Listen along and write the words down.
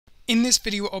In this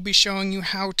video, I'll be showing you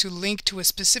how to link to a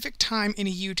specific time in a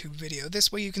YouTube video.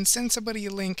 This way you can send somebody a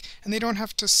link and they don't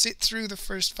have to sit through the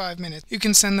first 5 minutes. You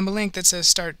can send them a link that says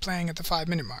start playing at the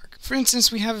 5-minute mark. For instance,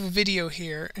 we have a video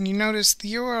here and you notice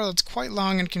the URL is quite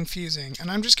long and confusing, and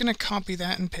I'm just going to copy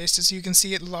that and paste it so you can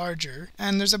see it larger.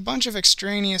 And there's a bunch of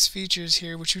extraneous features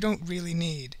here which you don't really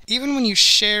need. Even when you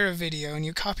share a video and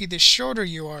you copy this shorter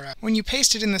URL, when you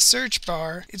paste it in the search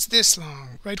bar, it's this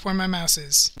long, right where my mouse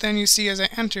is. Then you see as I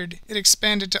entered, it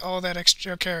expanded to all that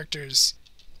extra characters.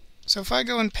 So if I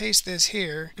go and paste this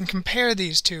here and compare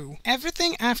these two,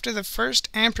 everything after the first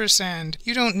ampersand,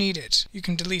 you don't need it. You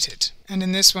can delete it. And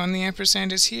in this one, the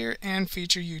ampersand is here and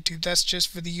feature YouTube. That's just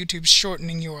for the YouTube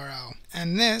shortening URL.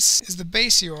 And this is the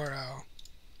base URL.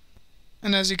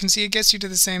 And as you can see, it gets you to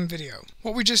the same video.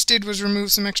 What we just did was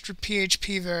remove some extra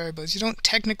PHP variables. You don't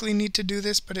technically need to do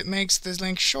this, but it makes the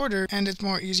link shorter and it's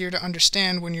more easier to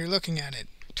understand when you're looking at it.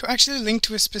 To actually link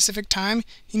to a specific time,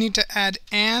 you need to add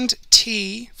and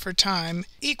t for time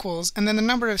equals and then the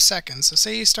number of seconds. So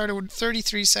say you started with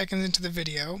 33 seconds into the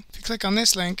video. If you click on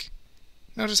this link,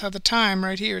 notice how the time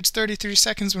right here, it's 33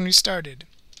 seconds when we started.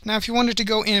 Now if you wanted to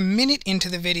go in a minute into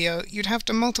the video, you'd have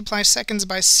to multiply seconds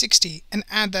by 60 and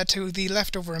add that to the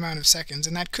leftover amount of seconds,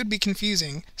 and that could be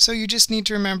confusing. So you just need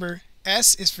to remember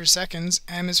S is for seconds,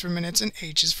 M is for minutes, and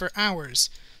H is for hours.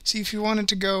 So if you wanted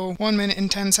to go 1 minute and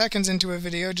 10 seconds into a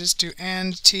video, just do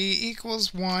and t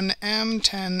equals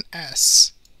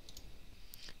 1m10s.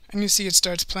 And you see it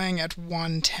starts playing at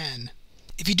 1:10.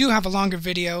 If you do have a longer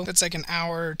video that's like an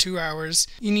hour or 2 hours,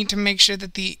 you need to make sure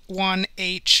that the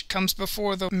 1h comes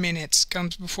before the minutes,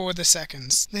 comes before the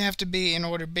seconds. They have to be in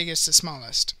order biggest to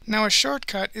smallest. Now a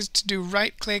shortcut is to do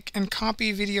right click and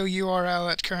copy video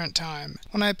URL at current time.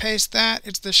 When I paste that,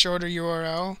 it's the shorter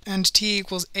URL and t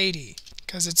equals 80.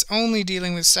 Because it's only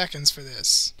dealing with seconds for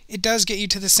this. It does get you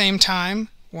to the same time,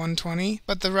 1:20,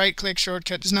 but the right-click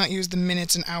shortcut does not use the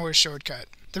minutes and hours shortcut.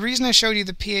 The reason I showed you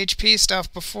the PHP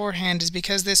stuff beforehand is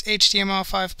because this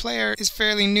HTML5 player is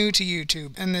fairly new to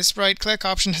YouTube, and this right-click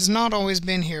option has not always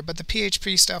been here, but the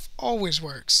PHP stuff always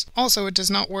works. Also, it does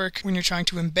not work when you're trying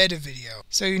to embed a video.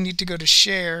 So you need to go to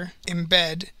Share,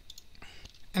 Embed,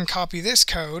 and copy this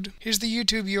code. Here's the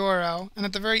YouTube URL, and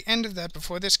at the very end of that,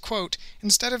 before this quote,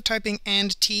 instead of typing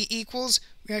and t equals,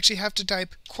 we actually have to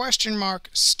type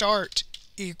 $start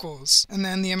equals, and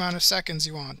then the amount of seconds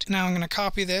you want. Now I'm going to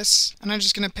copy this, and I'm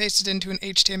just going to paste it into an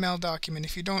HTML document.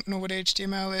 If you don't know what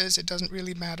HTML is, it doesn't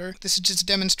really matter. This is just a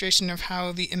demonstration of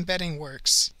how the embedding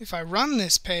works. If I run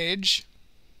this page,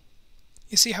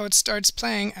 you see how it starts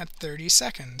playing at 30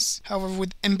 seconds. However,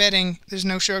 with embedding, there's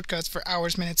no shortcuts for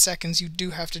hours, minutes, seconds. You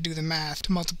do have to do the math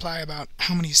to multiply about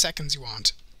how many seconds you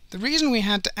want. The reason we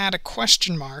had to add a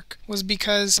question mark was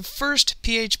because the first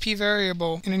PHP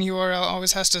variable in an URL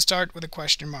always has to start with a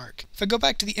question mark. If I go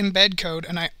back to the embed code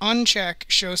and I uncheck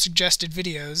show suggested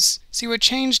videos, see what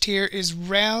changed here is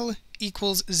rel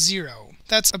equals 0.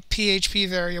 That's a PHP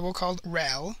variable called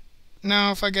rel.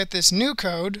 Now if I get this new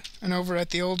code, and over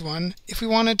at the old one, if we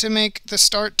wanted to make the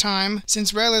start time,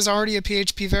 since rel is already a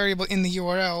PHP variable in the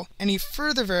URL, any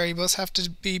further variables have to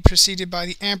be preceded by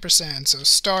the ampersand, so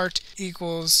start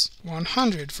equals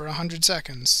 100 for 100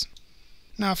 seconds.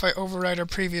 Now if I overwrite our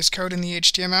previous code in the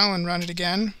HTML and run it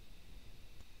again,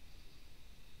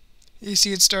 you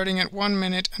see it's starting at 1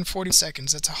 minute and 40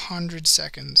 seconds, that's 100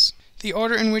 seconds. The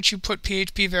order in which you put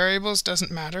PHP variables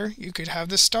doesn't matter. You could have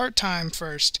the start time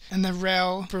first and the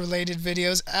rel for related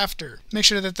videos after. Make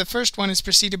sure that the first one is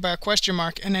preceded by a question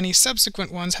mark and any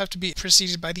subsequent ones have to be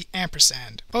preceded by the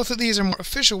ampersand. Both of these are more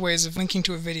official ways of linking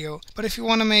to a video, but if you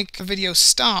want to make a video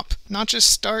stop, not just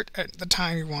start at the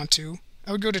time you want to,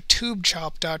 I would go to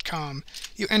TubeChop.com.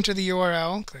 You enter the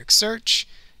URL, click search,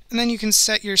 and then you can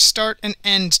set your start and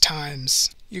end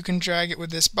times. You can drag it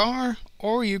with this bar,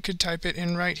 or you could type it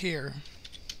in right here.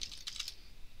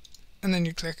 And then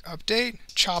you click update,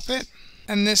 chop it,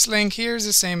 and this link here is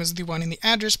the same as the one in the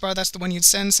address bar. That's the one you'd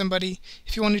send somebody.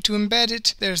 If you wanted to embed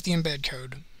it, there's the embed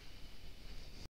code.